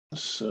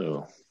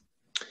So,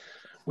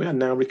 we are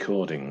now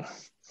recording.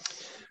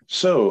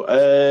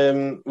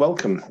 So,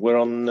 welcome. We're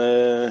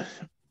on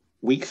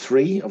week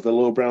 3 of the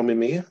lowbrow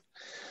Mimir.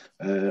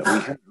 We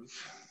have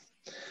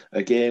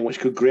a game which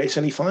could grace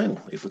any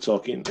final, if we're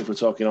talking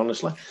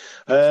honestly.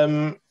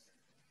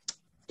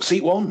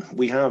 Seat 1,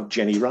 we have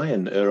Jenny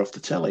Ryan, her off the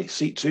telly.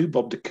 Seat 2,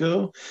 Bob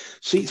DeCoe.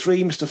 Seat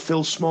 3, Mr.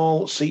 Phil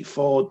Small. Seat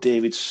 4,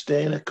 David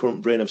Stainer,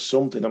 current brain of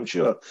something, I'm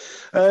sure.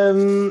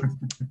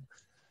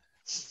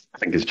 I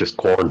think it's just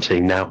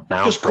quarantine now.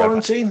 Just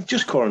quarantine.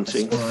 Just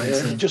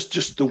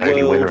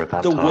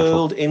the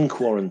world in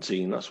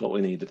quarantine. That's what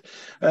we needed.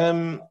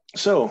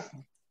 So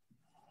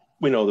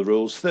we know the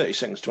rules. 30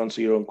 seconds to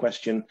answer your own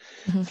question.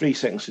 3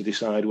 seconds to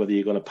decide whether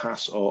you're going to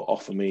pass or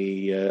offer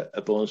me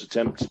a bonus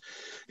attempt.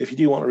 If you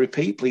do want to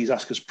repeat, please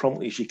ask as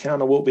promptly as you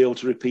can. I won't be able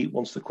to repeat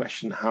once the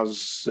question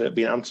has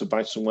been answered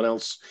by someone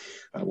else.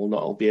 I will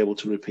not be able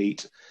to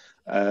repeat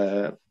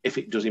if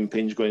it does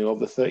impinge going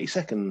over 30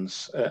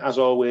 seconds. As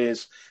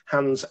always,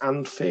 hands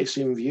and face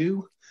in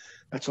view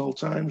at all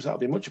times. That'll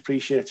be much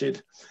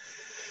appreciated.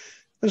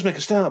 Let's make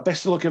a start.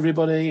 Best of luck,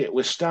 everybody.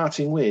 We're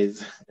starting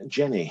with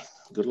Jenny.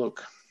 Good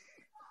luck.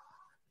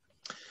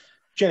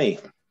 Jenny,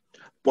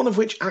 one of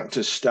which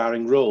actors'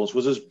 starring roles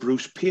was as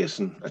Bruce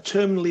Pearson, a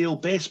terminally ill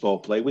baseball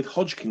player with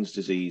Hodgkin's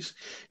disease,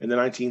 in the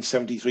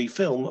 1973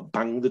 film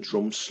Bang the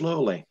Drum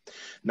Slowly.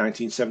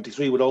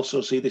 1973 would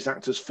also see this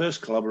actor's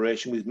first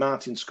collaboration with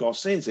Martin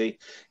Scorsese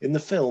in the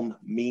film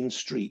Mean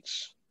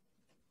Streets.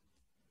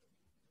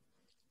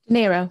 De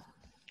Niro.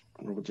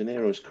 Robert De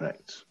Niro is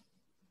correct.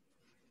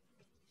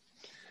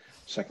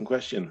 Second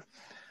question.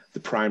 The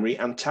primary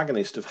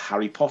antagonist of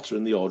Harry Potter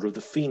and the Order of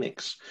the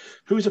Phoenix,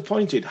 who is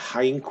appointed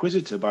High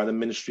Inquisitor by the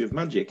Ministry of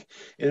Magic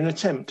in an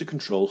attempt to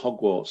control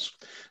Hogwarts.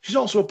 She's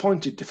also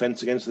appointed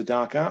Defence Against the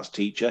Dark Arts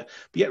teacher,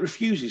 but yet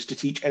refuses to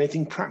teach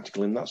anything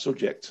practical in that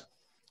subject.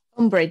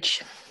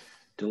 Umbridge.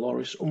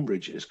 Dolores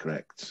Umbridge is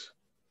correct.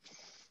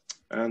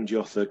 And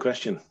your third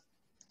question.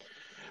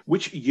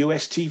 Which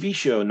US TV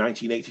show,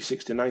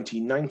 1986 to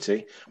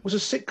 1990, was a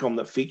sitcom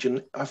that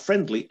featured a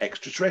friendly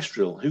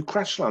extraterrestrial who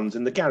crash lands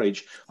in the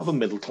garage of a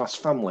middle-class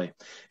family?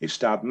 It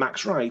starred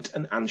Max Wright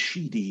and Anne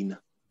Sheedine.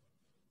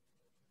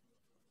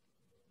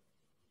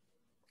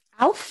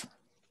 Alf?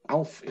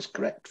 Alf is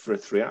correct for a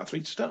 3 out of 3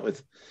 to start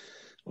with.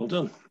 Well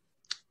done.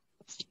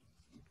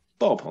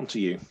 Bob, on to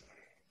you.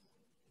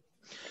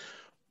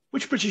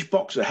 Which British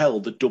boxer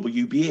held the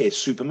WBA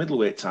super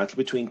middleweight title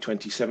between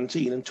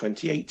 2017 and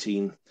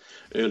 2018?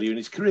 Earlier in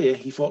his career,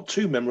 he fought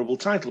 2 memorable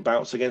title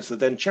bouts against the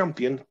then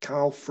champion,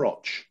 Carl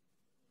Froch.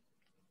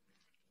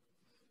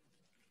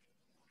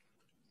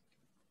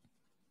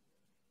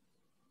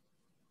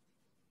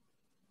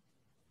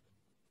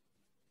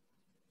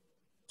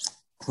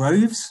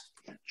 Groves?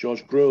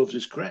 George Groves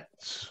is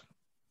correct.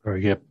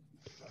 Very good.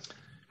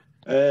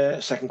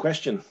 Second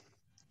question.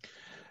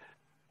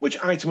 Which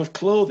item of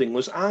clothing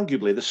was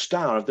arguably the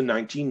star of the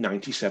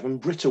 1997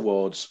 Brit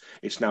Awards?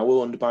 It's now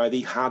owned by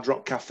the Hard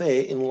Rock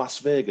Cafe in Las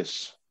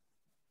Vegas.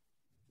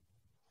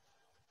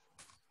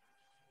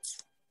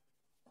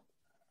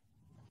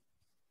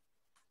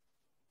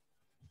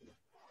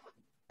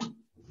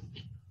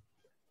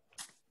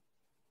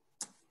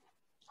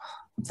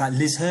 Is that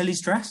Liz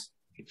Hurley's dress?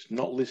 It's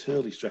not Liz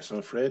Hurley's dress, I'm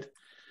afraid.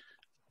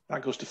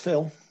 That goes to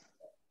Phil.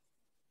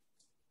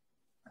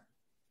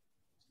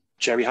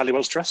 Jerry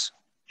Halliwell's dress?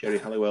 Jerry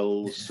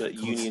Halliwell's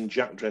Union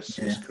Jack dress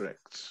is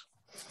correct.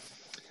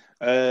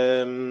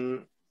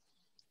 The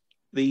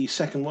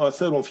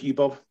third one for you,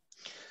 Bob.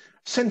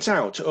 Sent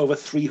out to over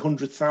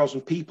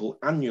 300,000 people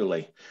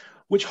annually,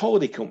 which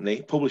holiday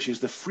company publishes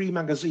the free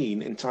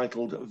magazine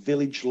entitled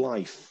Village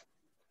Life?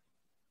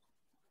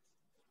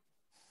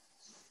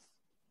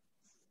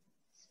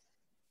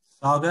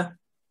 Saga?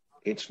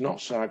 It's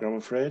not Saga, I'm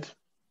afraid.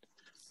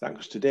 That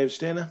goes to David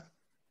Stainer.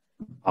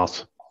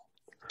 Pass.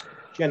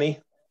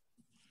 Jenny?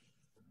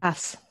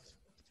 Pass.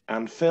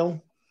 And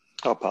Phil?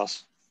 I'll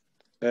pass.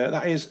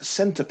 That is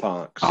Centre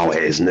Parks. Oh,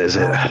 it isn't, is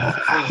it?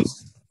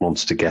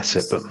 Wants to guess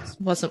it, but...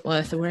 Wasn't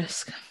worth the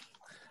risk.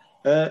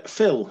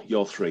 Phil,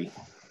 your 3.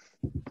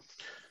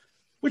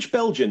 Which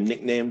Belgian,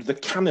 nicknamed the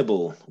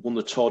Cannibal, won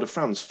the Tour de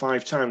France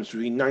 5 times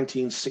between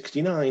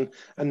 1969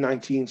 and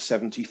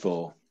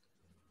 1974?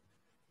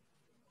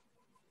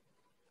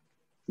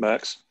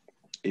 Merckx.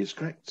 Is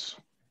correct.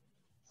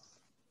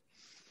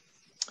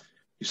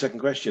 Your second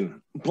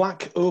question.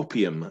 Black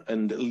Opium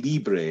and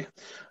Libre,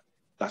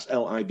 that's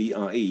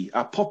Libre,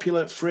 are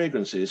popular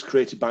fragrances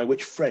created by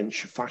which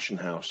French fashion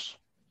house?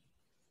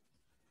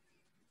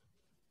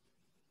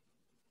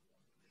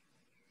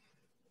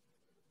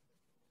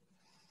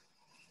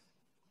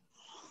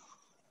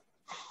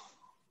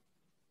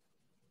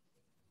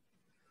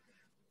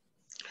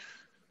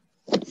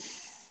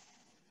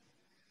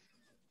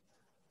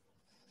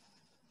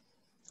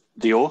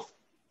 Dior.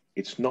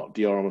 It's not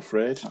Dior, I'm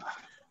afraid.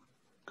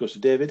 Goes to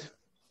David.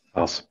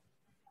 Pass.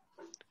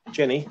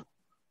 Jenny.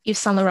 Yves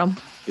Saint Laurent.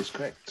 Is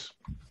correct.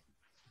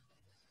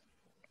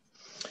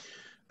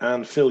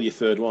 And Phil, your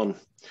third one.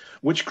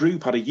 Which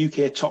group had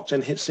a UK top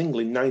 10 hit single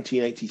in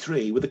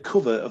 1983 with a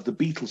cover of the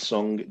Beatles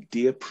song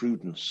Dear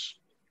Prudence?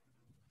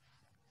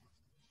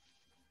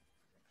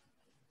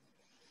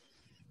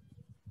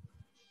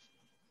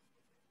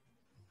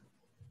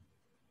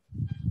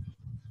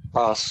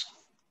 Pass.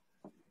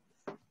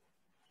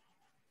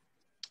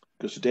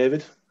 Goes to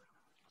David.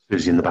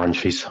 Susie and the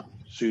Banshees.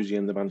 Susie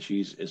and the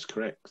Banshees is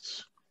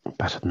correct.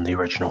 Better than the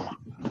original.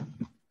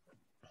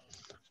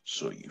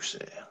 So you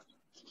say.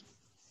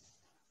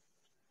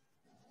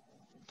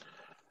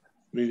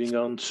 Moving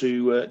on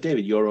to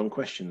David, your own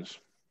questions.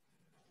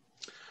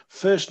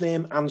 First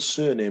name and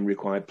surname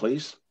required,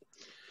 please.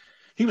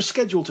 He was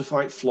scheduled to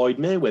fight Floyd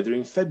Mayweather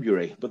in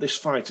February, but this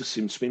fight has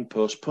since been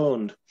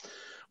postponed.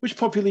 Which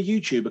popular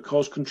YouTuber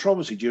caused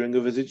controversy during a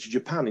visit to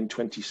Japan in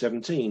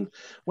 2017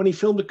 when he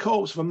filmed the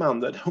corpse of a man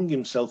that hung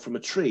himself from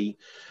a tree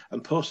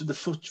and posted the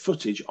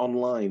footage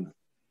online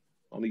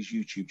on his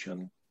YouTube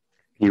channel?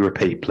 Can you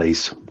repeat,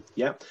 please?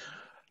 Yeah.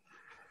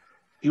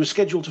 He was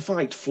scheduled to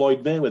fight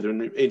Floyd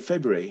Mayweather in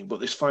February, but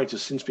this fight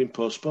has since been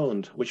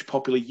postponed. Which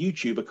popular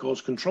YouTuber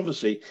caused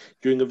controversy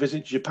during a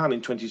visit to Japan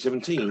in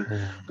 2017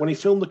 when he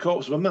filmed the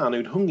corpse of a man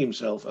who'd hung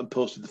himself and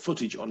posted the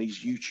footage on his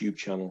YouTube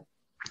channel?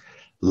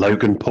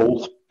 Logan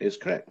Paul. Is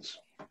correct.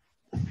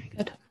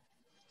 Good.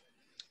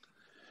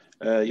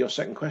 Your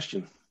second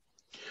question.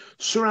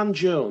 Suran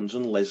Jones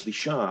and Leslie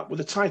Sharp were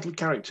the title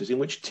characters in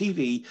which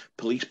TV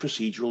police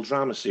procedural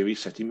drama series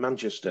set in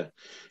Manchester.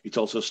 It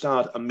also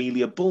starred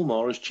Amelia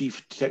Bullmore as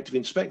Chief Detective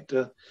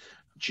Inspector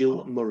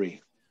Jill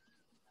Murray.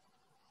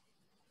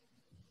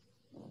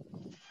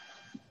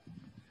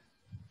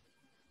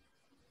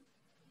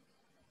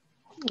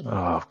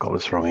 Oh, I've got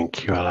this wrong in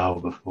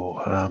QLL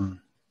before. I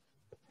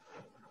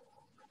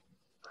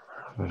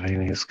have a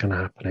feeling it's going to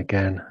happen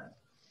again.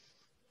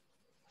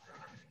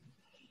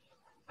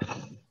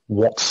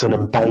 Watson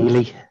and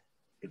Bailey.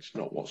 It's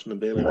not Watson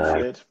and Bailey, I'm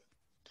afraid.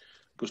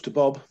 Goes to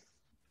Bob.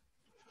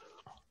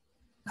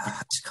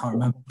 I just can't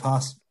remember.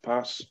 Pass.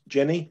 Pass.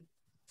 Jenny?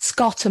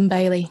 Scott and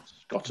Bailey.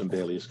 Scott and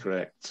Bailey is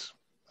correct.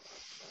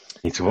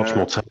 Need to watch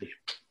more telly.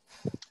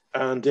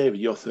 And David,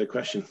 your third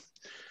question.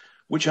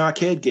 Which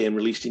arcade game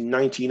released in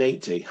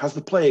 1980 has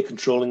the player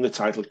controlling the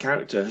title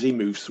character as he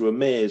moves through a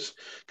maze,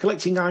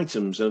 collecting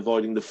items and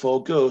avoiding the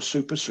four ghosts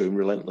who pursue him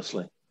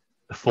relentlessly?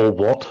 The four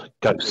what?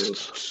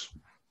 Ghosts.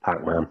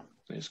 Pac-Man.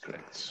 Is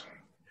correct.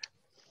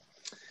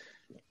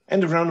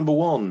 End of round number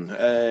one.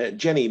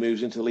 Jenny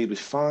moves into the lead with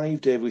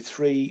 5, Dave with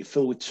 3,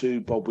 Phil with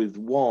 2, Bob with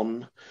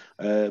 1.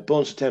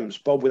 Bonus attempts,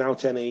 Bob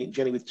without any,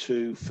 Jenny with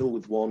 2, Phil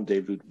with 1,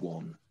 Dave with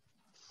 1.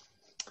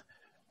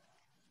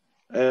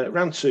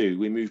 Round 2,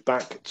 we move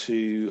back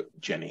to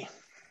Jenny.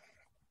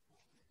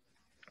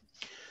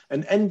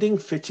 An ending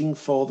fitting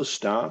for the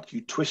start, you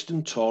twist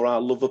and tore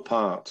our love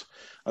apart,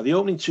 are the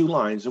opening 2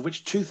 lines of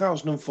which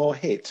 2004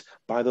 hit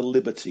by the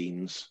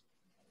Libertines?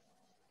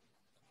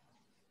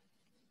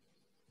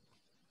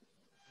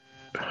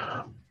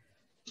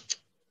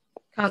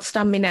 Can't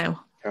Stand Me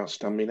Now. Can't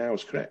Stand Me Now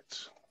is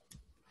correct.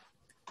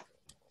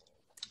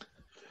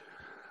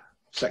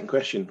 Second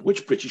question.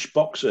 Which British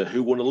boxer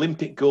who won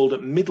Olympic gold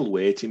at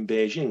middleweight in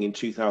Beijing in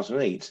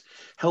 2008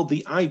 held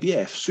the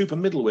IBF super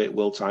middleweight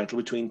world title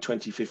between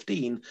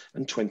 2015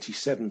 and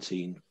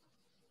 2017?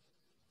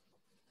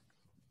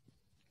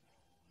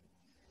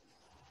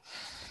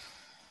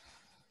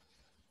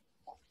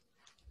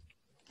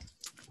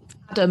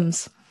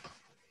 Adams.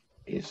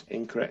 Is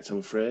incorrect, I'm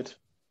afraid.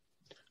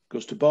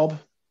 Goes to Bob.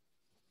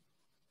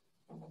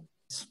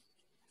 Is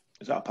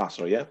that a pass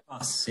or yeah?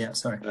 Pass, yeah,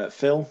 sorry.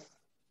 Phil.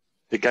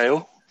 De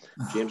Gale.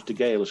 James De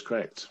Gale is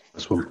correct.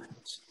 This one.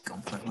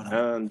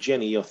 And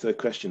Jenny, your third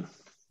question.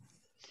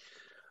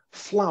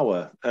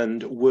 Flower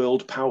and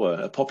World Power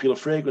are popular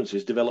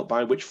fragrances developed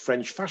by which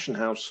French fashion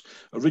house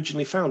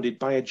originally founded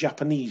by a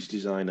Japanese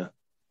designer?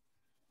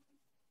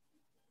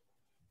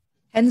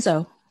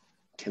 Kenzo.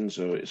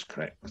 Kenzo is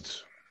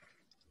correct.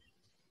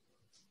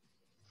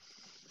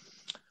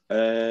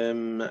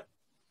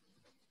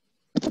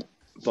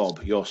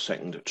 Bob, your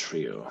second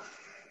trio.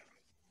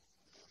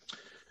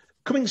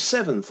 Coming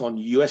 7th on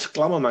US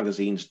Glamour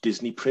magazine's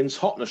Disney Prince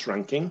Hotness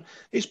ranking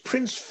is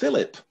Prince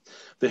Philip,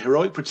 the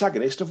heroic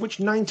protagonist of which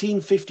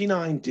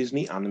 1959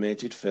 Disney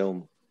animated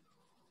film?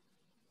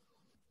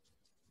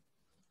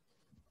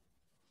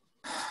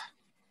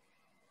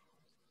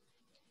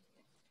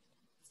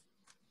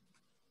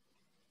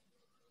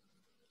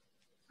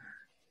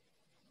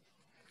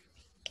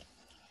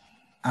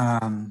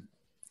 God.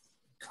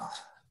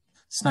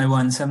 Snow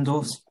White and Seven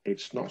Dwarfs.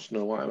 It's not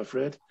Snow White, I'm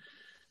afraid.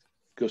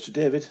 Goes to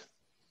David.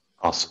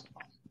 Pass.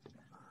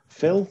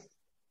 Phil.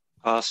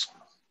 Pass.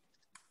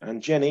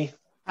 And Jenny.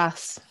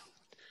 Pass.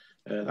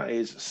 That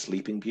is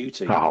Sleeping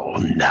Beauty. Oh,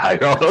 no.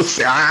 That was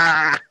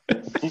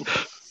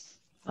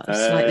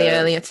slightly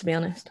earlier, to be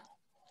honest.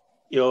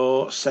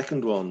 Your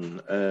second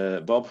one,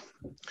 Bob.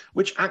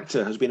 Which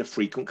actor has been a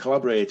frequent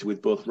collaborator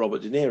with both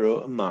Robert De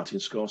Niro and Martin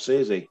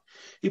Scorsese?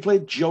 He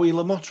played Joey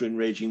LaMotta in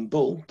Raging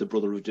Bull, the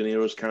brother of De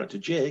Niro's character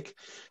Jake,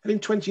 and in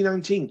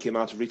 2019 came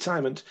out of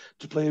retirement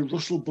to play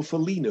Russell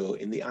Bufalino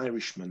in The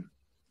Irishman.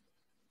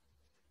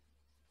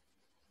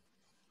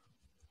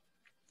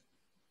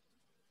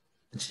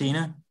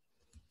 Pacino.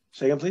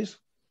 Say again, please.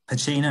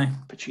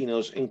 Pacino.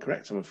 Pacino's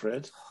incorrect, I'm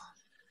afraid.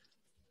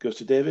 Goes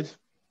to David.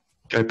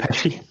 Joe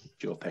Pesci.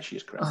 Joe Pesci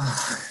is correct.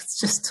 It's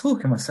just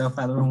talking myself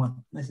out of the wrong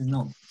one. This is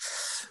not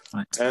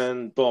right.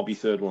 And Bob, your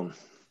third one.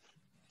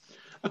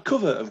 A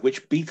cover of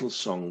which Beatles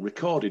song,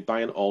 recorded by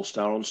an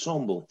all-star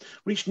ensemble,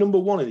 reached number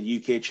 1 in the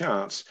UK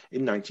charts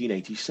in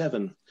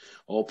 1987.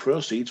 All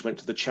proceeds went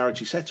to the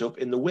charity set up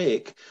in the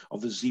wake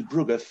of the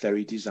Zeebrugge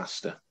ferry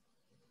disaster.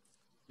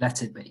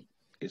 Let It Be.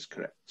 Is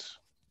correct.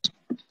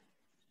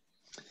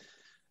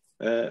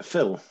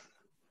 Phil,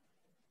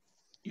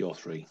 your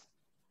 3.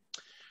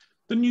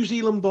 The New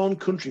Zealand-born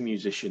country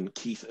musician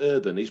Keith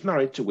Urban is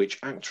married to which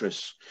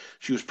actress?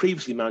 She was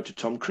previously married to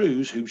Tom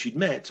Cruise, whom she'd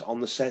met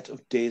on the set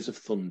of Days of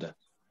Thunder.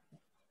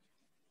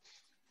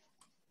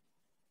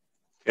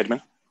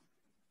 Edmund.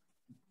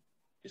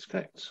 Is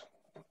correct.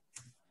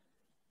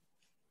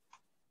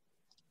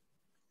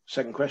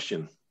 Second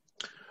question.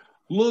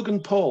 Logan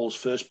Paul's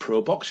first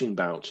pro boxing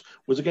bout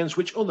was against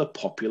which other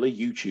popular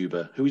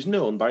YouTuber who is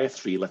known by a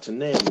 3-letter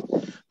name?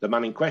 The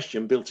man in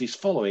question built his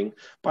following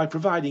by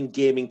providing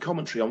gaming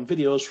commentary on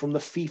videos from the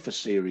FIFA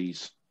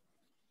series.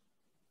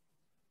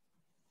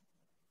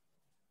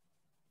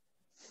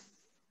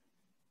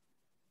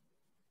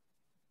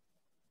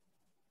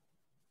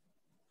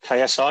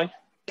 KSI.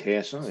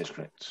 KSI is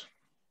correct.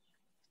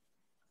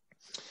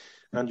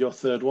 And your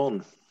third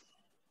one.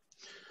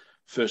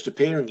 First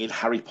appearing in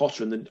Harry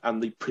Potter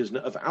and the Prisoner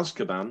of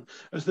Azkaban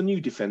as the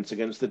new defence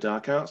against the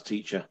dark arts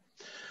teacher.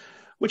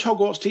 Which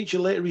Hogwarts teacher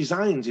later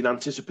resigns in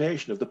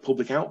anticipation of the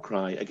public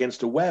outcry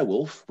against a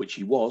werewolf, which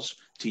he was,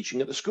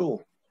 teaching at the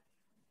school.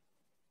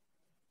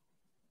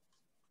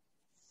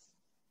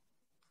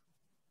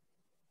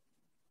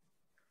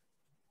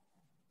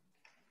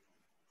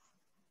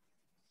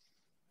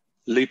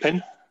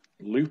 Lupin.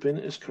 Lupin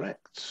is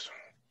correct.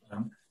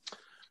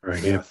 Very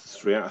good.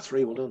 3 out of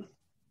 3, well done.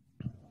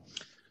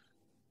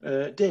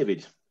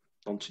 David,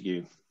 on to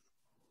you.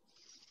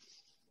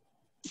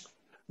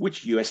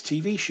 Which US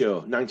TV show,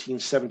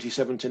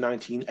 1977 to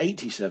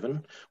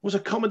 1987, was a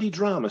comedy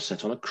drama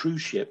set on a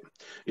cruise ship?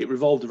 It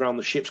revolved around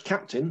the ship's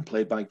captain,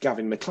 played by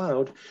Gavin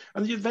MacLeod,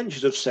 and the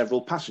adventures of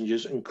several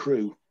passengers and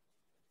crew.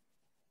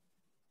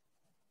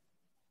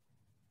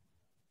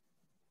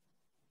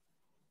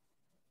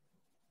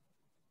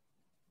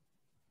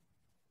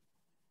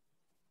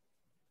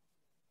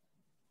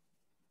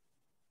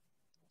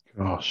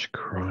 Gosh,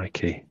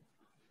 crikey.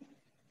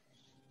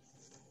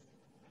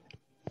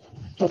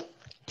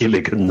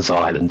 Gilligan's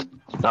Island.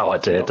 No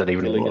idea. Don't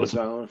even know what it Gilligan's was.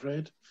 Island, I'm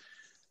afraid.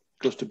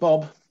 Goes to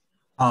Bob.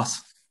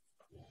 Pass.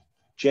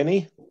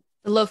 Jenny?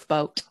 The Love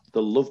Boat.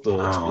 The Love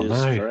Boat is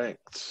no.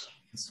 correct.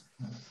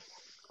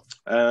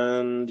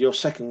 And your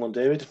second one,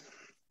 David?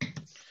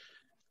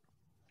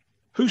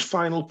 Whose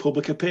final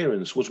public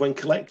appearance was when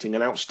collecting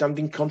an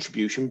Outstanding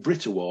Contribution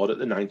Brit Award at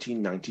the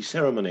 1990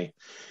 ceremony?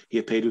 He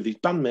appeared with his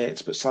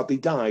bandmates, but sadly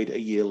died a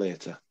year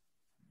later.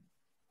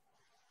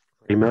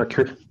 Freddie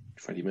Mercury.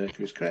 Freddie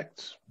Mercury is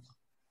correct.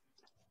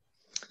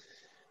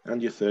 And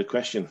your third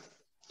question.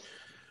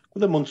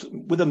 With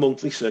a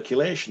monthly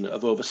circulation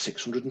of over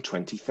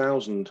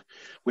 620,000,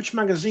 which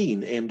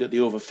magazine aimed at the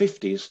over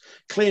 50s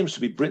claims to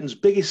be Britain's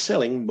biggest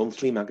selling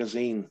monthly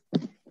magazine?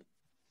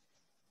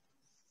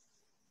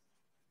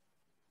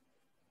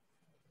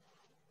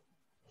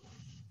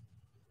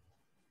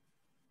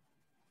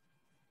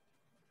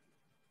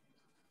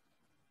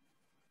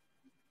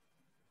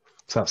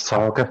 Is that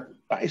Saga?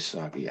 That is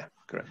Saga, yeah,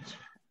 correct.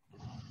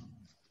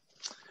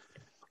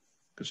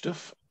 Good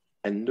stuff.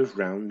 End of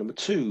round number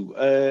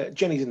 2.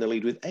 Jenny's in the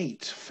lead with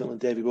 8. Phil and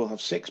David both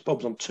have 6.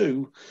 Bob's on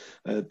 2.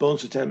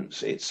 Bonus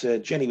attempts, it's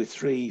Jenny with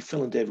 3,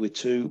 Phil and David with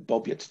 2.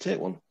 Bob yet to take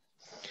one.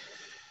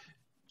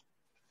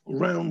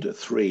 Round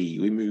 3,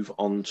 we move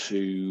on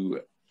to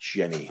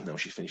Jenny. Now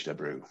she's finished her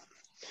brew.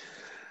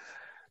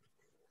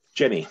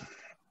 Jenny.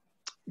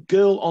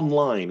 Girl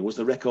Online was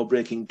the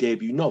record-breaking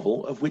debut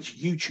novel of which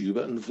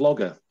YouTuber and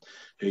vlogger?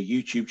 Her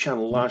YouTube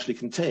channel largely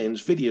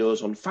contains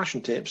videos on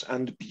fashion tips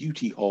and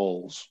beauty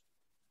hauls.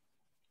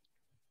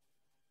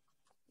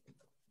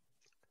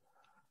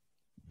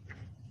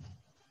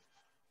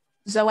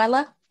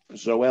 Zoella?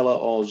 Zoella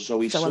or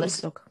Zoe Zoella Sugg?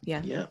 Sugg,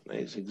 yeah. Yeah,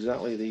 it's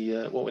exactly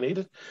the what we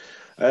needed.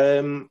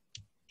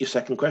 Your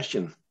second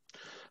question.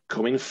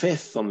 Coming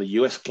 5th on the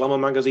US Glamour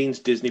magazine's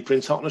Disney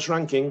Prince Hotness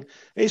ranking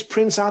is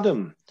Prince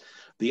Adam,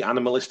 the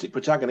animalistic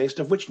protagonist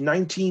of which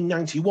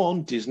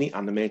 1991 Disney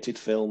animated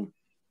film?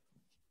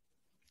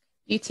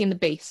 Beauty and the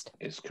Beast.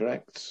 Is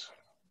correct.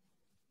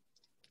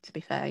 To be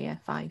fair, yeah,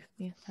 5.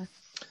 Yeah. Fair.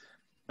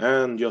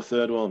 And your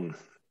third one.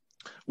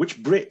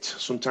 Which Brit,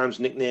 sometimes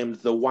nicknamed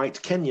the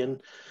White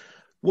Kenyan,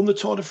 won the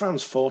Tour de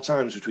France 4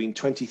 times between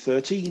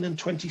 2013 and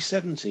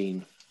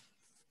 2017?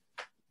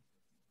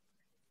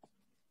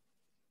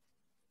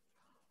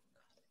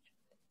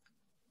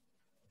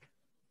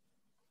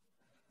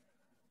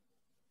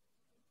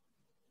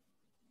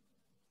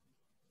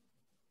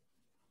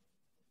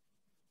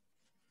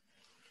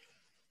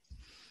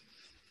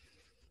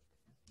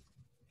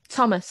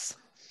 Thomas.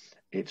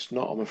 It's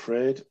not, I'm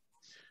afraid.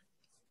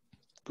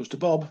 Goes to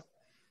Bob.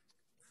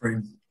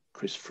 Froome.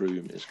 Chris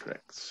Froome is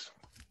correct.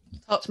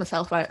 Talked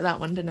myself out of that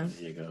one, didn't I?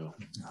 There you go.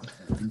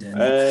 Been doing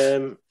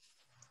it.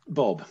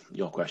 Bob,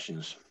 your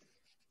questions.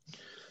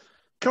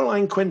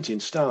 Caroline Quentin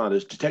starred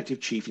as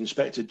Detective Chief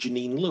Inspector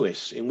Janine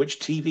Lewis in which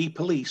TV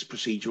police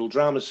procedural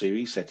drama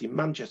series set in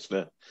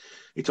Manchester?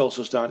 It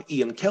also starred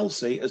Ian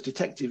Kelsey as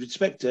Detective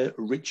Inspector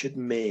Richard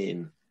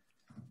Main.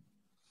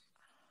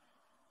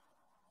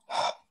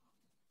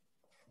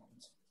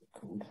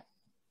 Cool.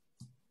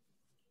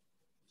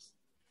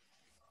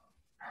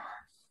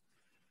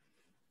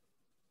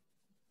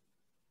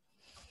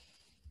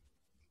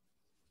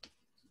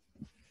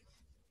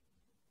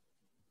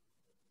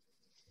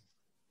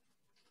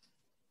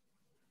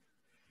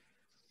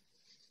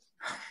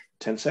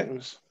 Ten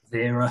seconds.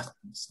 Vera.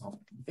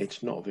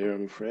 It's not Vera,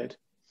 I'm afraid.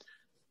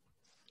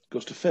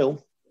 Goes to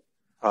Phil.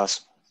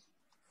 Pass.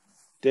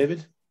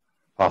 David.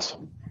 Pass.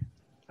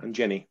 And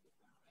Jenny.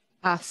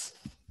 Pass.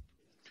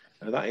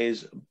 That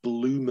is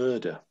Blue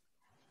Murder.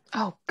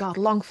 Oh, God,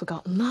 long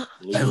forgotten that.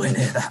 Nowhere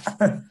near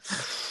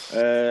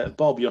that.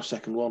 Bob, your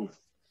second one.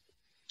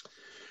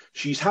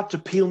 She's had to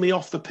peel me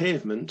off the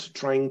pavement,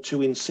 trying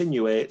to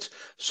insinuate,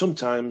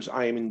 sometimes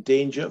I am in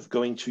danger of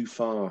going too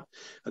far.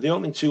 Are the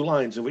opening two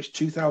lines of which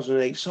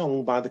 2008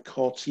 song by the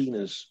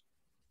Cortinas?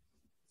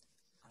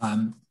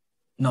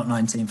 Not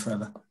 19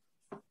 Forever.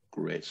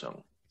 Great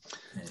song.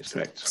 Yeah, It's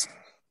correct.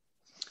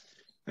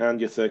 And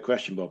your third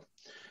question, Bob.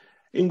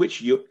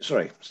 Which US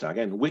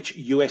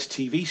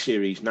TV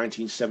series,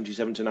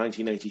 1977 to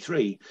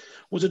 1983,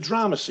 was a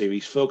drama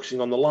series focusing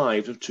on the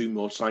lives of two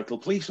motorcycle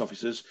police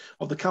officers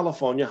of the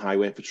California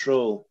Highway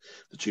Patrol?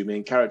 The two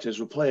main characters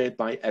were played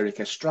by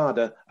Eric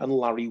Estrada and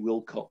Larry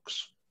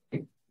Wilcox.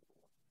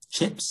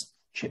 Chips.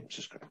 Chips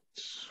is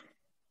correct.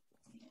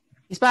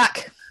 He's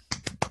back.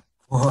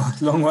 Oh,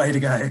 long way to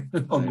go.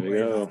 There we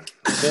go.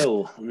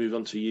 Phil, we'll move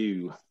on to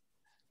you.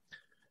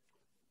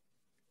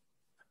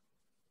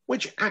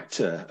 Which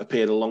actor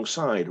appeared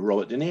alongside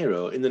Robert De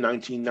Niro in the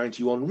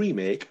 1991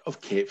 remake of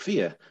Cape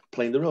Fear,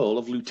 playing the role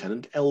of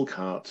Lieutenant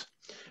Elkhart?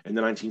 In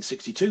the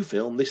 1962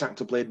 film, this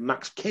actor played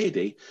Max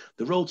Cady,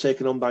 the role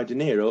taken on by De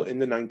Niro in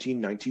the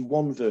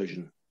 1991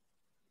 version.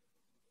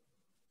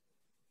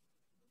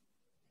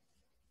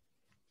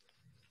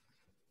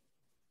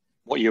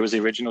 What year was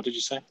the original, did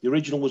you say? The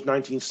original was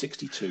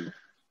 1962.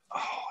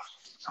 Oh.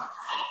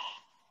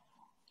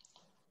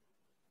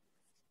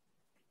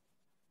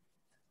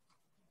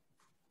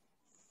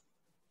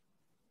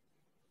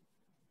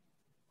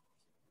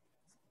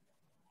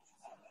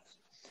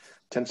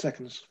 10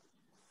 seconds.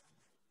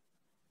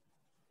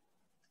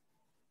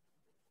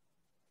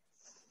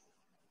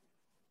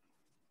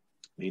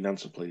 Need an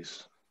answer,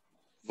 please.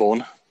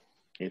 Vaughan.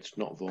 It's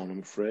not Vaughan, I'm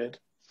afraid.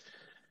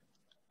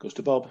 Goes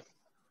to Bob.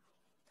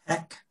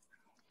 Peck.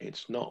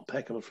 It's not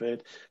Peck, I'm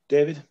afraid.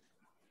 David?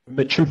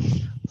 Mitchum.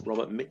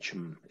 Robert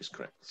Mitchum is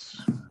correct.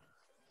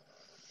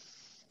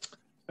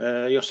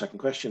 Your second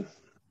question,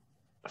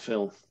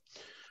 Phil.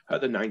 At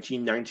the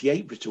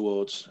 1998 Brit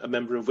Awards, a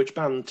member of which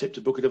band tipped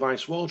a bucket of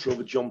ice water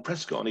over John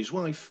Prescott and his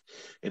wife?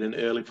 In an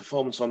early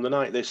performance on the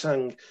night, they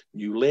sang,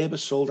 New Labour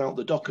sold out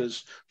the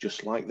Dockers,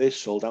 just like they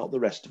sold out the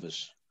rest of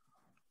us.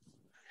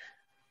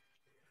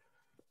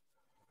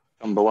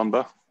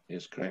 Chumbawamba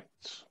is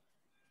correct.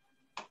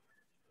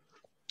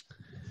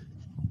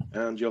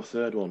 And your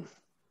third one.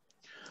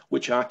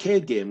 Which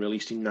arcade game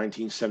released in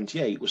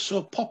 1978 was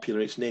so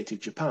popular in its native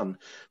Japan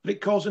that it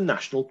caused a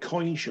national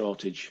coin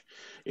shortage?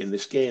 In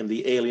this game,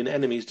 the alien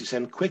enemies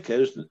descend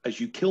quicker as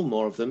you kill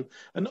more of them,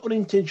 an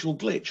unintentional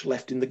glitch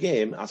left in the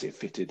game as it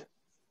fitted.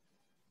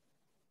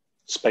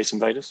 Space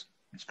Invaders.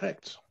 That's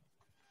correct.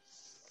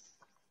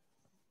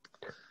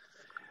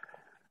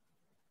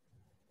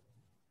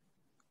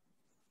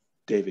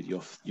 David,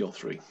 your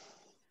three.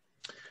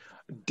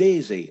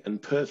 Daisy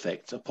and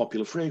Perfect are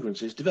popular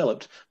fragrances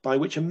developed by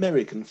which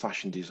American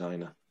fashion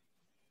designer?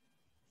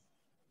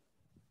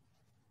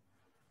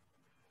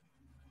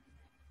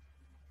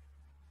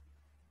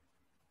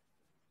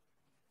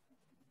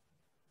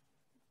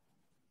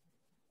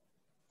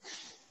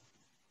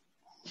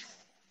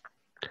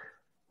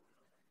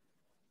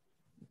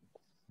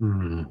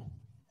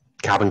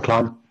 Calvin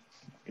Klein.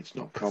 It's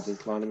not Calvin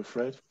Klein, I'm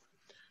afraid.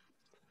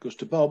 Goes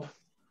to Bob.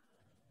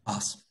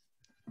 Pass.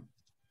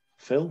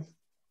 Phil.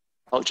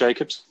 Marc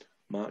Jacobs.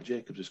 Marc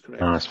Jacobs is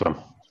correct. Nice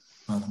one.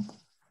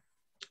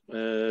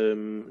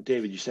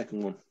 David, your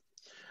second one.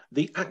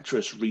 The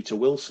actress Rita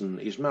Wilson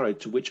is married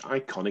to which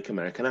iconic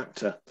American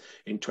actor?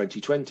 In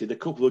 2020, the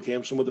couple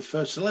became some of the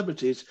first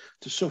celebrities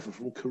to suffer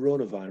from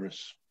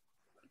coronavirus.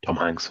 Tom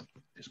Hanks.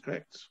 Is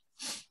correct.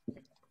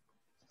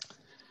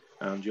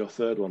 And your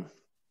third one.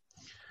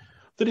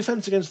 The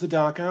Defense Against the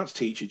Dark Arts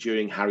teacher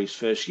during Harry's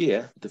first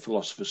year, the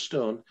Philosopher's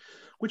Stone,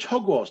 which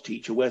Hogwarts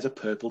teacher wears a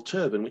purple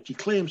turban, which he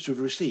claims to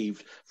have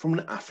received from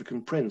an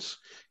African prince?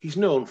 He's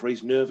known for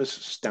his nervous,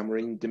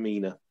 stammering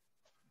demeanour.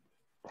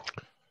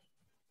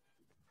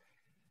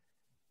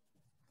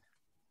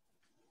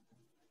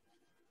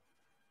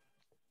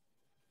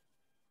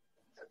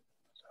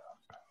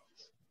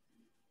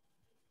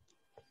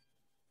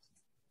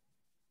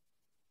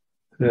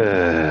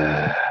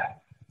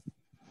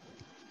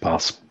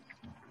 Pass.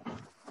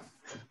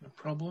 No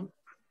problem.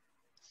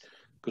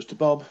 Goes to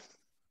Bob.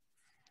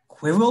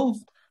 Quirrell?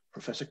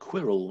 Professor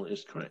Quirrell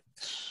is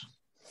correct.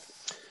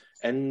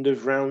 End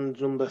of round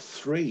number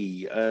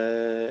 3.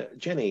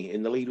 Jenny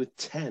in the lead with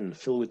 10.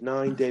 Phil with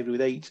 9. David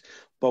with 8.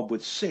 Bob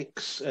with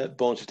 6.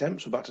 Bonus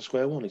attempts. We're back to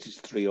square one. It is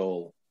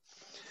 3-all.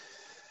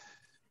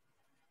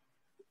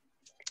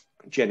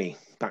 Jenny,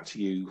 back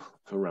to you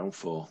for round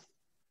 4.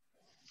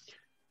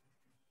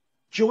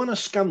 Joanna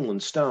Scanlon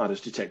starred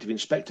as Detective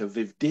Inspector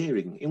Viv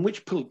Deering in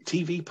which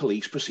TV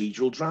police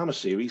procedural drama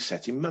series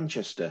set in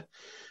Manchester?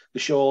 The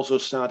show also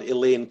starred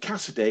Elaine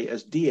Cassidy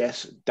as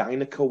DS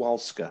Dinah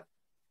Kowalska.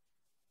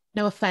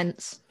 No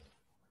offence.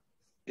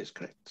 Is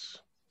correct.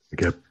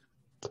 Okay.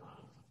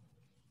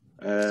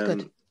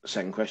 Good.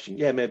 Second question.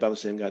 Yeah, made by the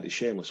same guy that did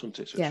Shameless, wasn't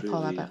it? So Yeah, it's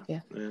Paul really,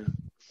 Abbott,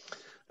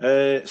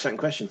 yeah. Second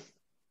question.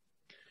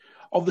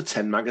 Of the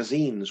 10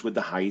 magazines with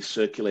the highest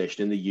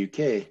circulation in the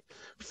UK,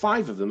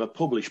 5 of them are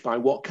published by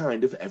what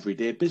kind of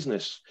everyday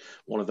business?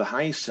 One of the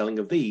highest selling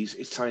of these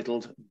is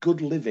titled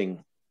Good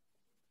Living.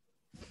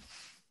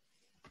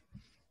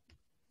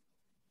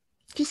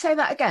 Could you say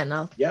that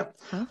again? Yeah.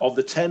 Huh? Of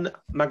the 10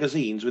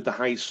 magazines with the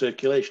highest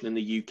circulation in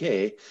the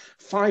UK,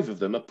 5 of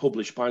them are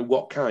published by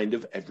what kind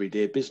of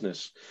everyday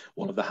business?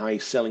 One of the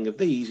highest selling of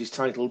these is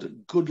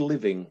titled Good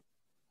Living.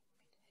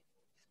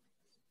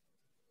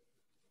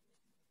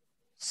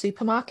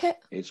 Supermarket?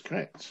 Is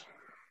correct.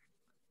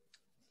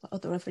 What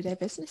other everyday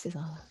businesses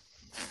are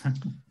there?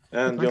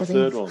 And your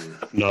third one?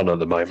 None at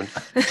the moment.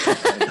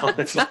 Talk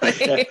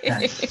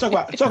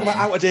about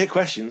out-of-date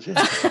questions.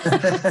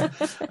 Yeah.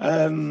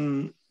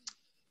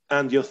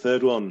 And your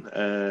third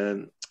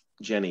one,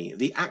 Jenny.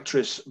 The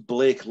actress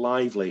Blake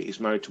Lively is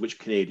married to which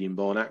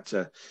Canadian-born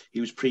actor? He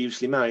was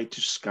previously married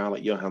to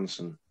Scarlett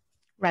Johansson.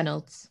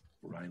 Reynolds.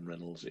 Ryan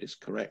Reynolds is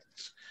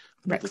correct.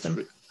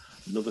 Wrexham.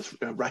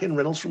 Ryan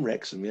Reynolds from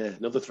Wrexham, yeah.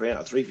 Another 3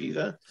 out of 3 for you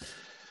there.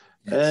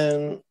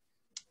 Yes.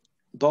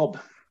 Bob.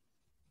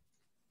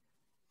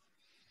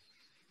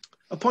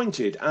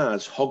 Appointed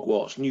as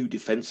Hogwarts' new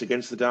Defence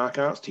Against the Dark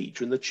Arts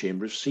teacher in the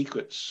Chamber of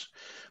Secrets,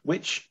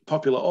 which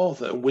popular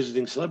author and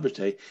wizarding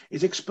celebrity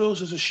is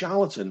exposed as a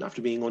charlatan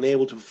after being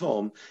unable to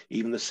perform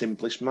even the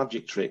simplest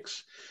magic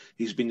tricks?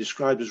 He's been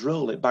described as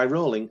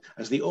Rowling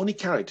as the only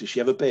character she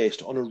ever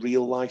based on a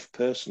real-life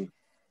person.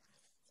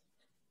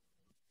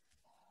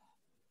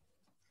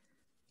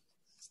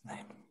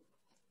 Name.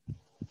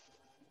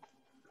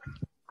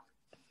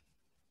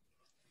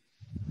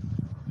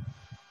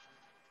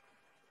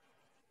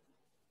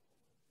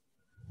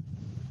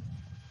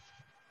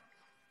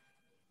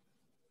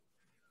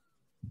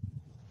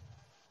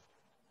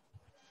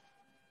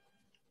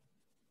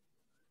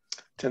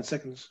 10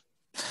 seconds.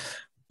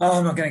 Oh,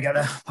 I'm not going to get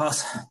there.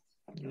 Pass.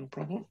 No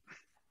problem.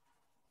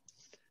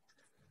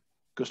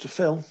 Goes to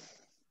Phil.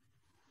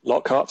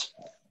 Lockhart.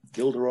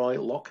 Gilderoy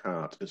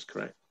Lockhart is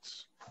correct.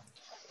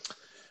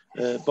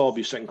 Bob,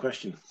 your second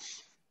question.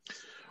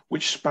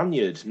 Which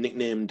Spaniard,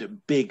 nicknamed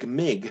Big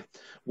Mig,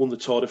 won the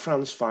Tour de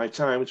France 5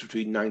 times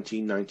between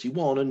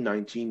 1991 and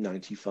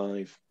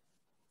 1995?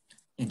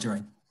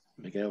 Indurain.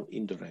 Miguel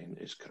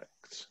Indurain is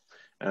correct.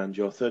 And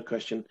your third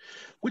question.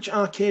 Which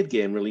arcade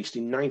game released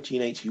in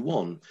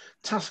 1981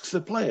 tasks the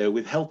player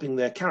with helping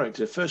their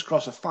character first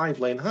cross a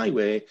 5-lane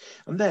highway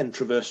and then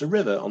traverse a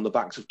river on the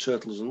backs of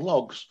turtles and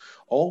logs,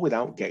 all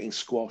without getting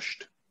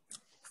squashed?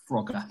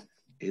 Frogger.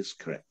 Is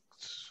correct.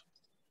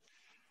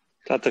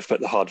 Glad they've put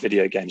the hard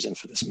video games in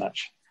for this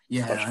match.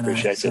 Yeah, much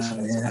appreciated.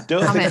 I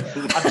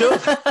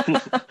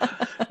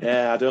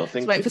don't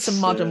think. Let's wait for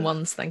some modern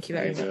ones. Thank you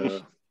very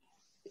much.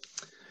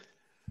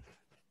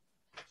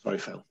 Sorry,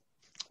 Phil.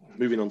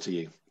 Moving on to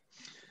you.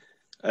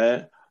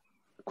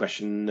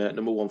 Question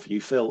number 1 for you,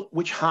 Phil.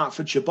 Which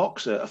Hertfordshire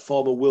boxer, a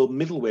former world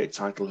middleweight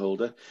title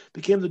holder,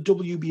 became the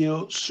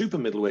WBO super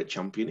middleweight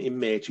champion in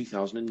May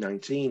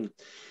 2019?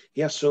 He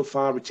has so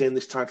far retained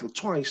this title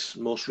twice,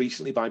 most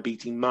recently by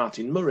beating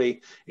Martin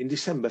Murray in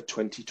December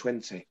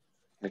 2020.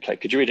 Okay,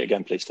 could you read it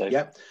again, please, Dave?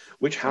 Yeah.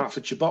 Which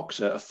Hertfordshire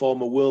boxer, a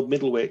former world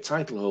middleweight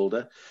title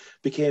holder,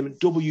 became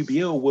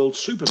WBO world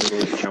super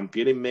middleweight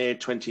champion in May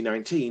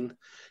 2019?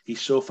 He's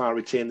so far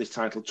retained this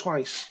title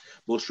twice,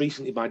 most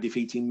recently by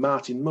defeating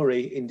Martin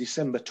Murray in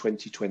December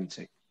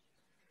 2020.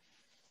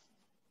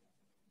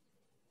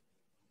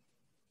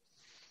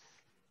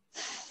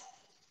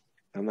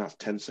 And that's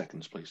 10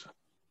 seconds, please, sir.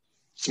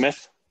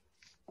 Smith?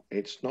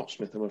 It's not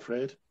Smith, I'm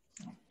afraid.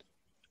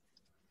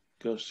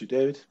 Goes to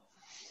David.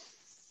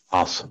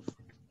 Pass.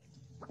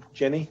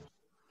 Jenny.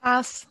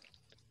 Pass.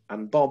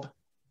 And Bob.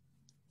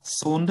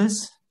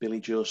 Saunders. Billy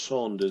Joe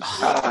Saunders.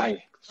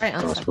 Aye. Right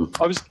answer.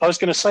 I was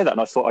going to say that,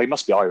 and I thought, he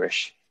must be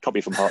Irish. Can't be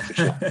from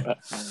Hertfordshire. But,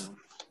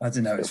 I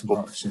didn't know it's from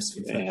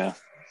Hertfordshire.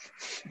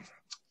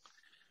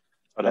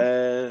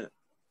 Yeah.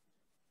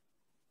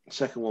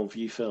 Second one for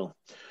you, Phil.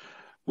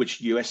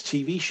 Which US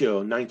TV show,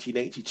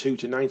 1982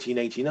 to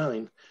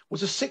 1989,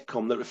 was a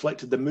sitcom that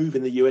reflected the move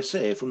in the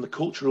USA from the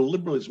cultural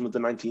liberalism of the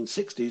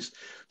 1960s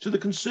to the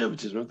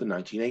conservatism of the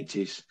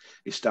 1980s?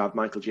 It starred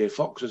Michael J.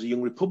 Fox as a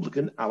young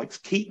Republican, Alex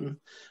Keaton,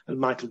 and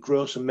Michael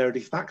Gross and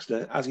Meredith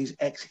Baxter as his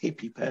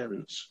ex-hippie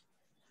parents.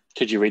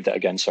 Could you read that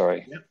again?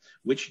 Sorry. Yeah.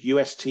 Which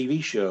US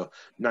TV show,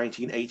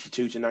 1982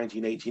 to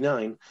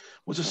 1989,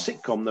 was a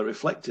sitcom that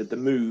reflected the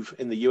move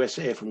in the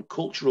USA from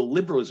cultural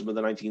liberalism of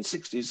the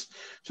 1960s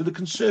to the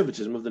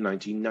conservatism of the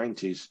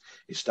 1990s?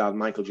 It starred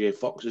Michael J.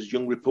 Fox as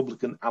young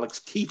Republican Alex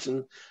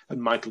Keaton and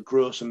Michael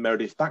Gross and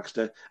Meredith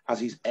Baxter as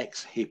his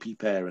ex-hippie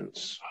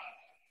parents.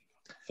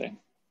 Thing.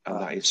 And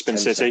that is Spin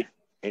City.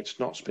 It's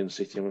not Spin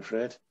City, I'm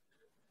afraid.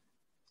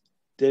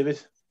 David?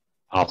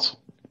 Pass.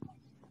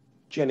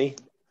 Jenny?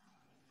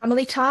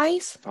 Family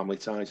Ties? Family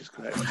Ties is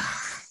correct.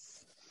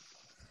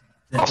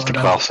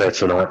 Masterclass here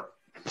tonight.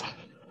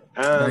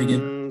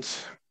 And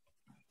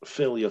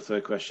Phil, your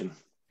third question.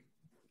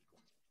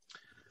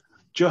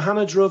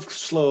 Johanna drove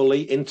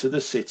slowly into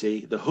the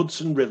city, the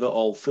Hudson River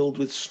all filled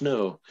with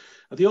snow,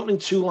 are the opening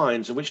two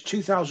lines of which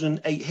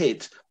 2008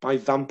 hit by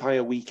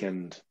Vampire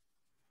Weekend.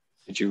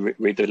 Could you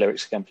read the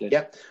lyrics again, please?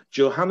 Yep.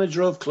 Johanna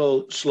drove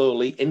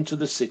slowly into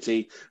the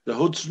city, the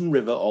Hudson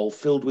River all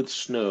filled with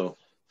snow.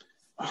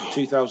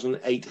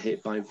 2008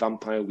 hit by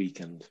Vampire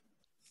Weekend.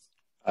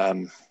 Yeah,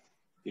 I'm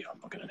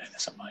not going to know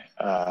this, am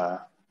I?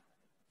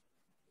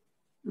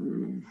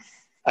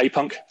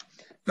 A-Punk.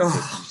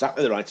 That's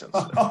exactly the right answer.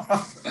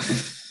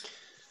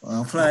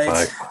 Well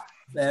played.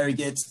 Very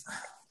good.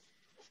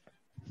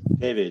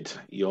 David,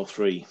 you're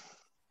three.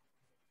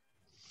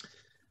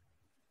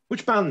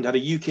 Which band had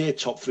a UK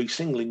top 3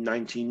 single in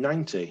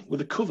 1990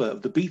 with a cover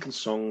of the Beatles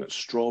song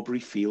Strawberry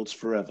Fields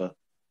Forever?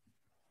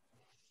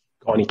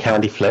 Got any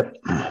candy flip?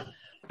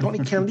 Got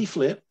any candy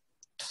flip?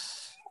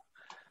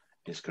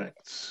 Is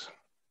correct.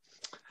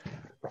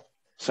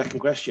 Second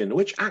question.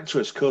 Which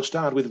actress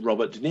co-starred with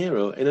Robert De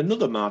Niro in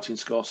another Martin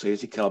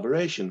Scorsese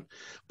collaboration,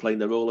 playing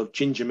the role of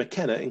Ginger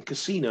McKenna in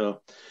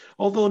Casino?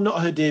 Although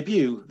not her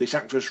debut, this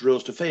actress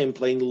rose to fame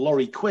playing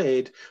Laurie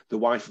Quaid, the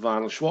wife of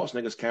Arnold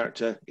Schwarzenegger's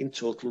character in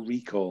Total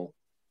Recall.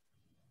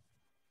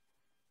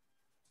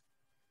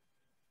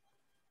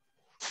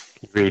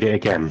 Read it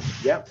again.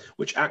 Yeah.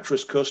 Which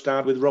actress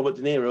co-starred with Robert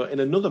De Niro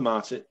in another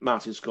Martin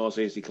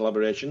Scorsese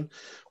collaboration,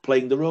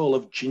 playing the role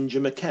of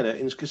Ginger McKenna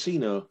in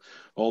Casino?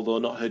 Although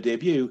not her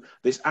debut,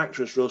 this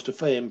actress rose to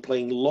fame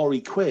playing Laurie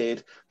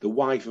Quaid, the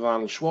wife of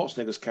Arnold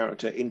Schwarzenegger's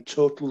character in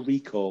Total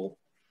Recall.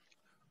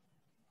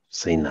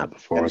 Seen that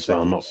before as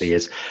well, not for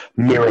years.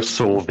 Mira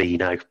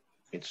Sorvino.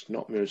 It's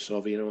not Mira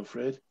Sorvino, I'm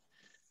afraid.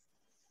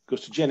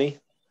 Goes to Jenny.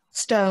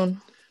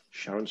 Stone.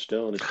 Sharon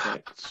Stone is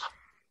correct.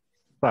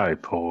 Very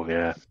poor,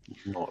 yeah.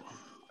 Not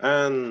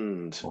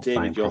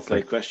David, your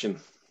third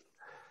question.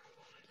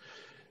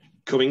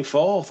 Coming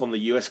fourth on the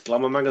US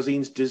Glamour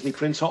magazine's Disney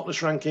Prince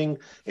Hotness ranking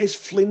is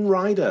Flynn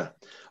Rider,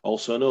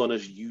 also known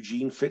as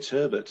Eugene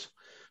Fitzherbert,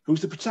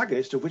 who's the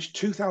protagonist of which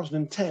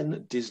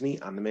 2010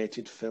 Disney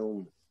animated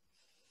film?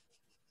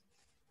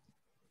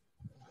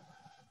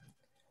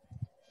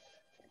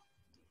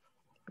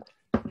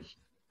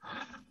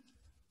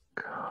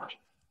 God.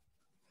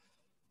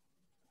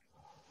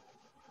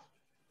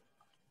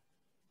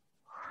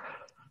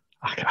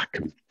 I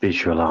can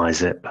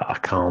visualise it, but I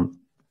can't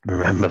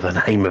remember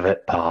the name of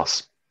it.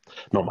 Pass.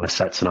 Not my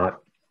set tonight.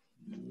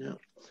 No.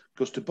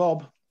 Goes to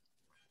Bob.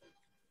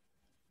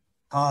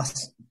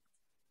 Pass.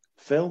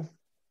 Phil.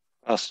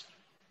 Us.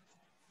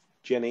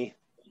 Jenny.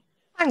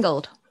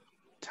 Tangled.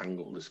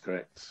 Tangled is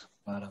correct.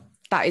 Well done.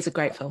 That is a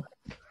great film.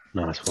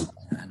 Nice one.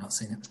 I've not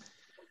seen it.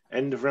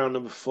 End of round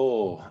number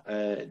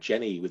 4.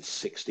 Jenny with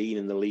 16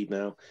 in the lead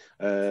now.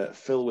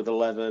 Phil with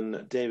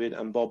 11. David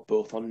and Bob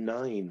both on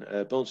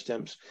 9. Bonus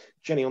attempts.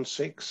 Jenny on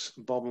 6.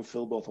 Bob and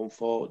Phil both on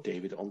 4.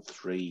 David on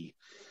 3.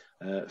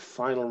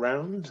 Final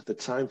round. The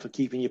time for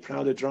keeping your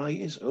powder dry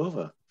is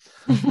over.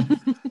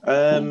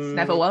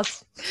 Never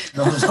was.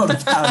 Not a lot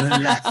of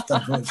powder left,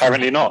 unfortunately.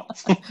 Apparently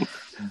not.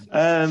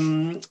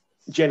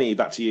 Jenny,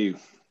 back to you.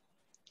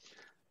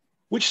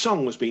 Which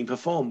song was being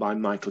performed by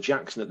Michael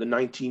Jackson at the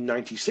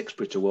 1996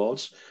 Brit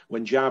Awards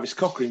when Jarvis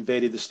Cocker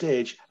invaded the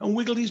stage and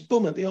wiggled his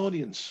bum at the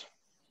audience?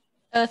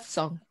 Earth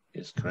Song.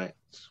 Is correct.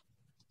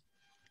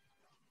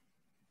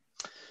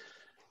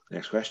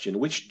 Next question.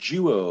 Which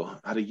duo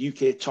had a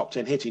UK top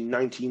 10 hit in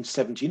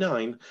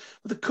 1979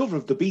 with a cover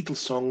of the Beatles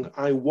song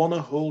I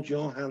Wanna Hold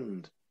Your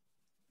Hand?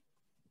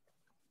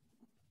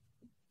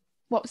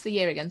 What was the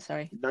year again?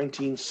 Sorry.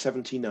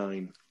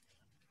 1979.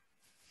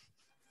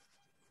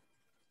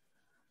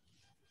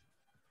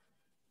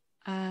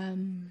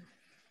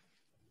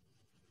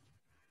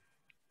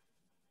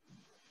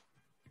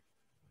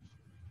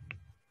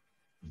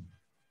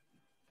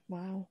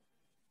 Wow.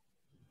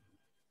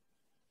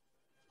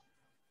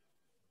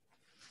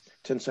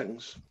 10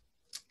 seconds.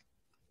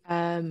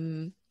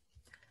 I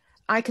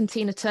Can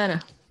Tina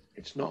Turner.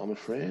 It's not, I'm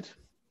afraid.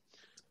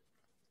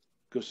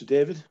 Goes to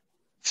David.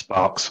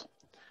 Sparks.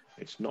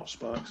 It's not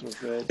Sparks, I'm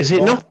afraid. Is it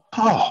Bob? not?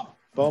 Oh.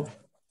 Bob?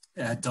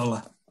 Yeah,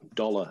 dollar.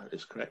 dollar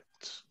is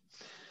correct.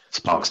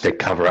 Sparks did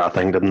cover it, I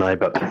think, didn't they?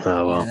 But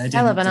oh well. Yeah,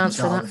 Hell of an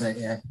answer, chart that. with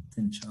it, yeah,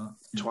 didn't chart.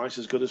 Twice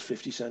as good as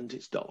 50 cent,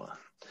 it's dollar.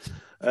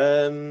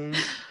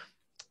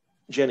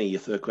 Jenny,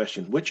 your third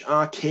question. Which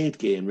arcade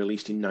game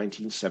released in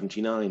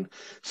 1979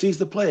 sees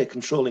the player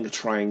controlling a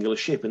triangular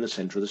ship in the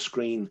centre of the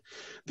screen?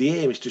 The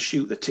aim is to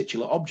shoot the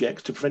titular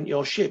objects to prevent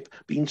your ship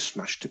being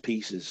smashed to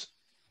pieces.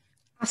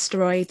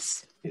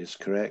 Asteroids. Is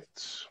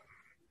correct.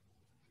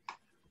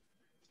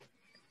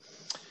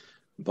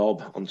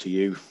 Bob, on to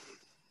you.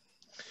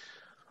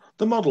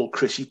 The model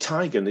Chrissy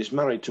Teigen is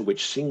married to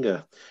which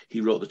singer?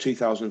 He wrote the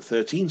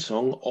 2013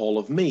 song All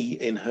of Me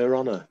in her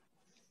honour.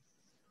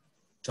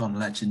 John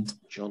Legend.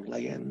 John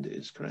Legend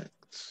is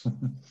correct.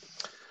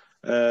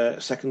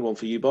 Second one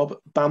for you, Bob.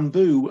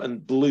 Bamboo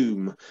and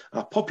Bloom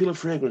are popular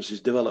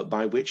fragrances developed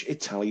by which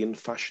Italian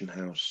fashion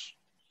house?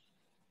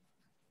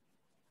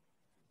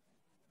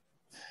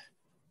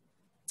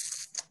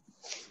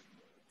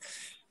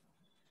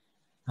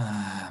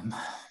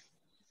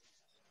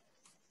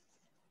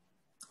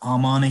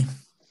 Armani.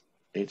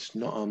 It's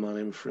not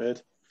Armani, I'm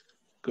afraid.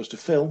 Goes to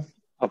Phil.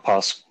 I'll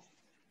pass.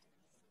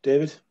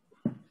 David?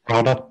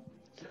 Prada.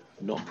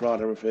 Not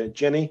Prada, I'm afraid.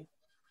 Jenny?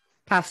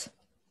 Pass.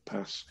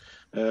 Pass.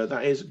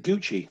 That is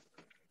Gucci.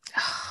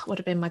 Would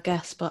have been my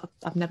guess, but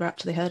I've never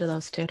actually heard of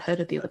those two. I'd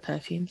heard of the other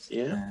perfumes.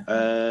 Yeah.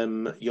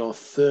 Your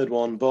third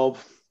one, Bob.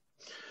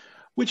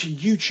 Which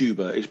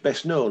YouTuber is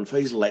best known for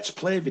his Let's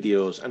Play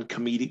videos and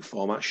comedic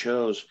format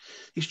shows?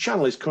 His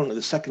channel is currently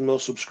the second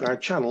most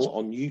subscribed channel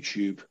on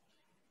YouTube.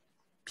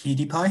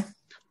 PewDiePie.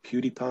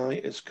 PewDiePie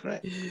is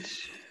correct.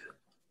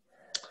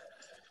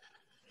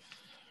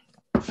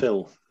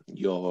 Phil,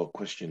 your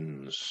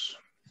questions.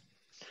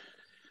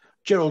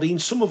 Geraldine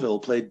Somerville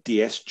played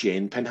DS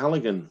Jane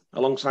Penhaligon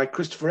alongside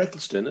Christopher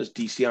Eccleston as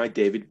DCI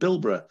David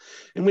Bilborough,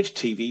 in which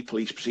TV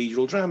police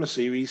procedural drama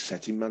series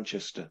set in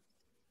Manchester.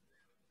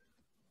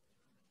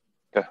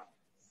 Go.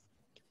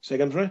 Say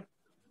again, Frey?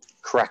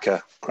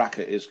 Cracker.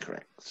 Cracker is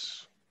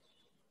correct.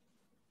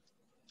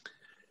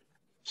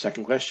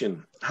 Second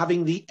question.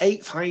 Having the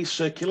 8th highest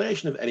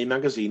circulation of any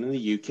magazine in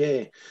the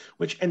UK,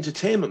 which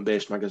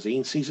entertainment-based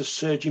magazine sees a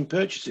surge in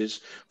purchases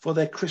for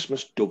their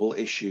Christmas double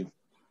issue?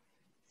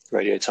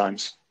 Radio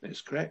Times. Is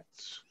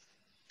correct.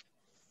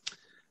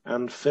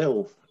 And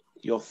Phil,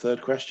 your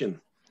third question.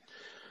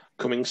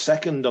 Coming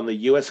second on the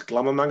US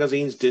Glamour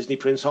magazine's Disney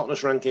Prince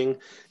Hotness ranking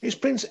is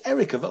Prince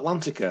Eric of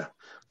Atlantica,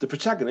 the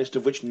protagonist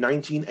of which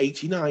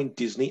 1989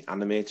 Disney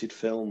animated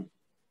film?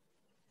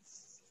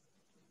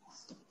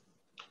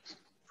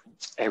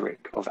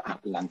 Eric of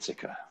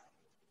Atlantica.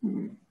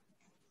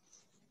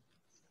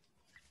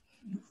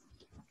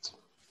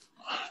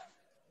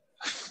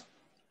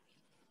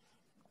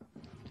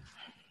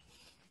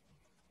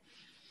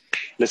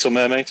 Little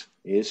Mermaid.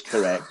 Is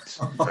correct.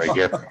 Very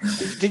good.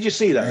 Did you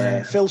see that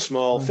there? Phil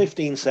Small,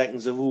 15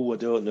 seconds of, I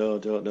don't know. I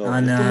know. Little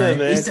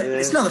Mermaid,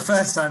 It's not the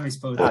first time he's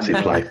pulled What's he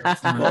that. play?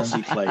 What's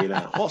he playing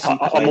at? What's he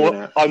playing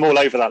at? I'm all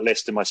over that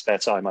list in my spare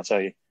time, I tell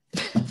you.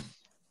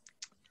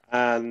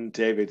 And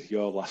David,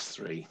 your last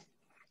three.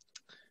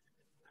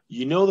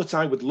 You know that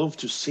I would love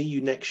to see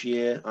you next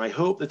year. I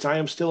hope that I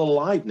am still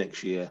alive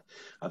next year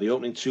are the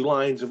opening two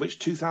lines of which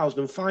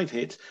 2005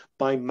 hit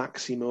by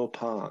Maximo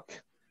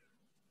Park.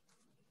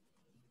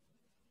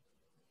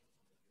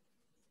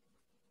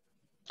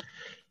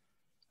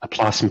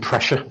 Apply some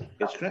pressure.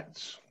 It's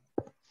correct.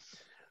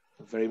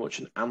 Very much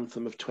an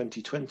anthem of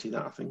 2020,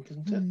 that I think,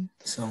 isn't it?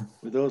 So,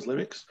 with those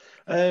lyrics.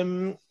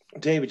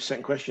 David,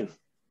 second question.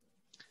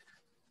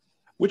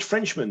 Which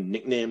Frenchman,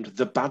 nicknamed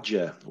the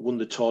Badger, won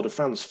the Tour de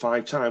France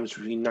 5 times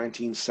between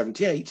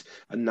 1978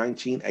 and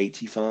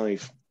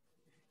 1985?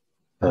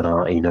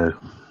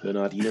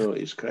 Bernardino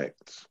is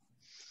correct.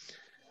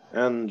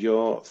 And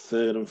your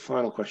third and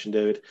final question,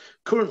 David.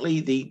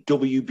 Currently the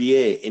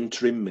WBA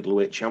interim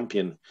middleweight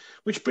champion.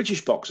 Which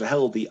British boxer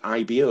held the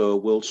IBO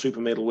World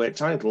Super Middleweight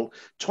title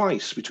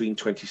twice between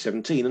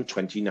 2017 and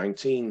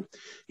 2019?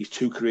 His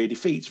two career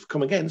defeats have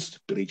come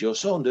against Billy Joe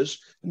Saunders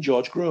and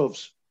George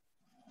Groves.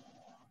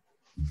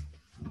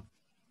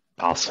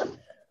 Pass.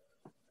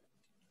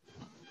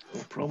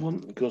 No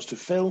problem. It goes to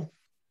Phil.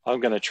 I'm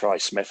going to try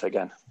Smith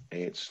again.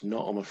 It's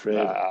not, I'm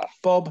afraid.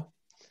 Bob.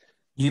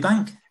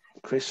 Eubank.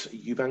 Chris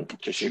Eubank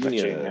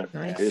Jr.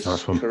 Nice. is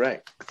Nice one.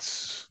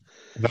 correct.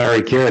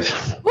 Very good.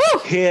 Woo!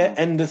 Here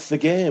endeth the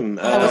game.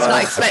 I was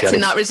not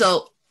expecting that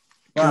result.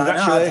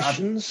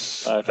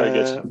 Congratulations. Very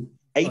good.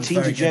 18 Very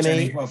to good, Jenny,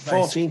 Jenny. Well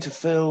played. 14 to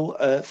Phil,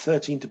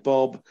 13 to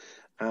Bob,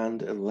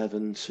 and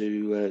 11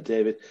 to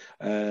David.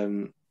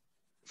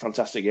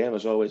 Fantastic game,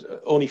 as always.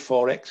 Only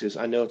 4 X's,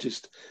 I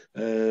noticed.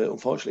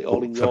 Unfortunately,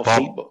 all in your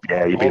seat. But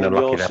yeah, you've been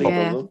unlucky there, Bob.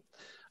 Yeah.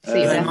 Were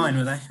they Yeah. mine,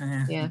 were they?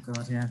 Yeah. Oh,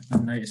 God, yeah. I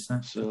noticed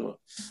that. So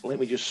let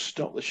me just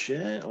stop the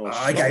share. Or I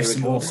stop gave the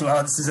some recording. awful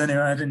answers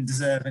anyway. I didn't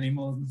deserve any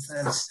more than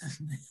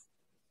 37.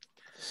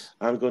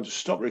 I'm going to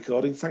stop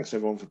recording. Thanks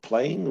everyone for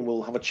playing, and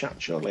we'll have a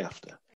chat shortly after.